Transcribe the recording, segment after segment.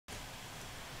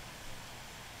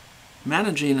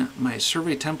Managing my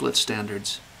survey template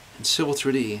standards in Civil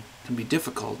 3D can be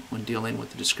difficult when dealing with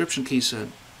the description key set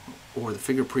or the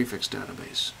figure prefix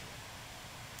database.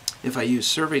 If I use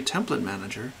Survey Template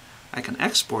Manager, I can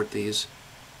export these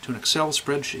to an Excel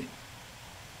spreadsheet.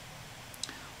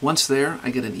 Once there, I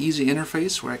get an easy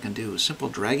interface where I can do simple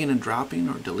dragging and dropping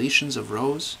or deletions of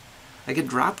rows. I get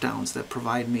drop-downs that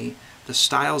provide me the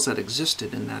styles that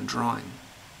existed in that drawing.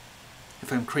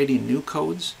 If I'm creating new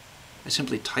codes, I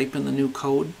simply type in the new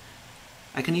code.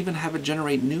 I can even have it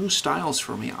generate new styles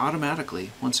for me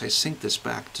automatically once I sync this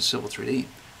back to Civil 3D.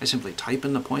 I simply type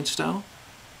in the point style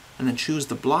and then choose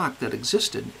the block that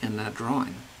existed in that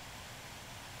drawing.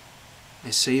 I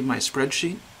save my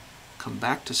spreadsheet, come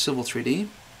back to Civil 3D.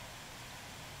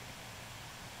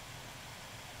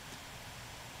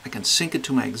 I can sync it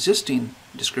to my existing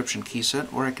description key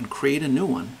set, or I can create a new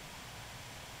one.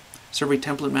 Survey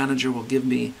Template Manager will give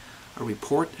me a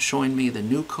report showing me the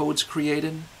new codes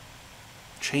created,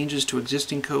 changes to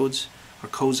existing codes, or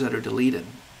codes that are deleted.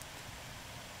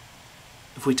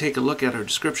 If we take a look at our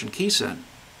description key set,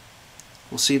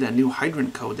 we'll see that new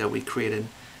hydrant code that we created.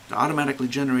 It automatically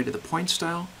generated the point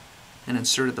style and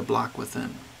inserted the block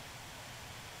within.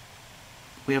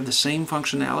 We have the same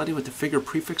functionality with the figure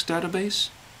prefix database,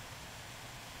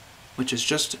 which is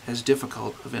just as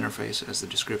difficult of interface as the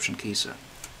description key set.